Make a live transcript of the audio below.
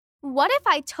What if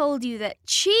I told you that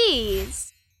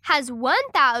cheese has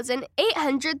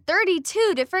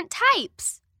 1,832 different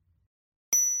types?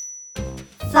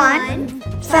 Fun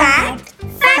Fact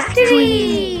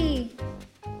Factory!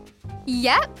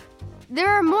 Yep, there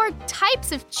are more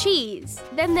types of cheese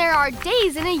than there are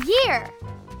days in a year.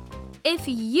 If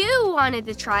you wanted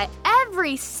to try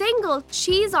every single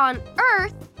cheese on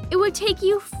Earth, it would take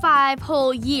you 5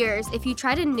 whole years if you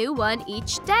tried a new one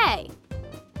each day.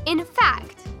 In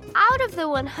fact, out of the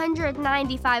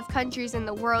 195 countries in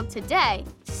the world today,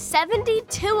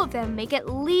 72 of them make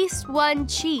at least one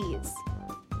cheese.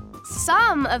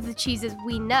 Some of the cheeses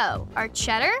we know are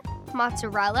cheddar,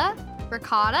 mozzarella,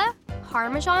 ricotta,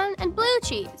 Parmesan, and blue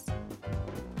cheese.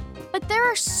 But there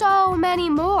are so many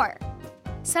more.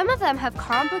 Some of them have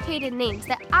complicated names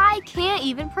that I can't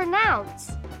even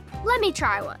pronounce. Let me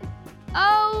try one.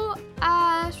 Oaxaca?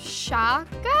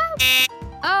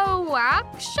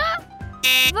 Oaxaca.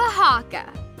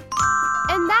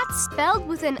 And that's spelled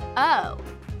with an O.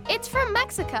 It's from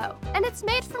Mexico, and it's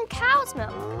made from cow's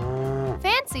milk.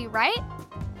 Fancy, right?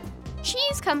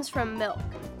 Cheese comes from milk,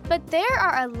 but there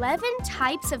are 11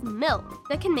 types of milk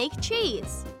that can make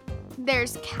cheese.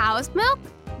 There's cow's milk,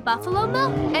 buffalo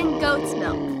milk, and goat's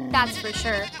milk, that's for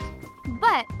sure.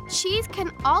 But cheese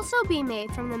can also be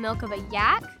made from the milk of a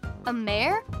yak, a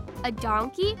mare, a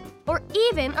donkey, or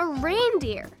even a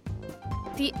reindeer.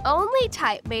 The only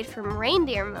type made from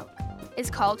reindeer milk is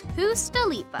called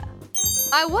Hustalipa.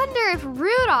 I wonder if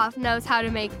Rudolph knows how to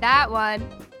make that one.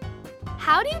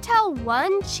 How do you tell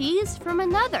one cheese from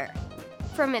another?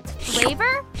 From its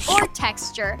flavor or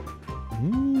texture?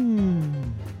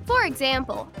 For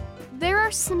example, there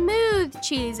are smooth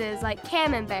cheeses like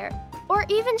Camembert, or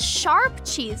even sharp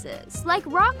cheeses like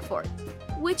Roquefort,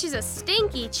 which is a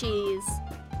stinky cheese.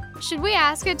 Should we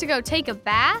ask it to go take a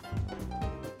bath?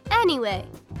 Anyway,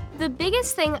 the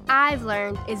biggest thing I've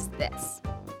learned is this.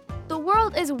 The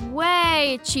world is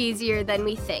way cheesier than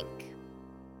we think.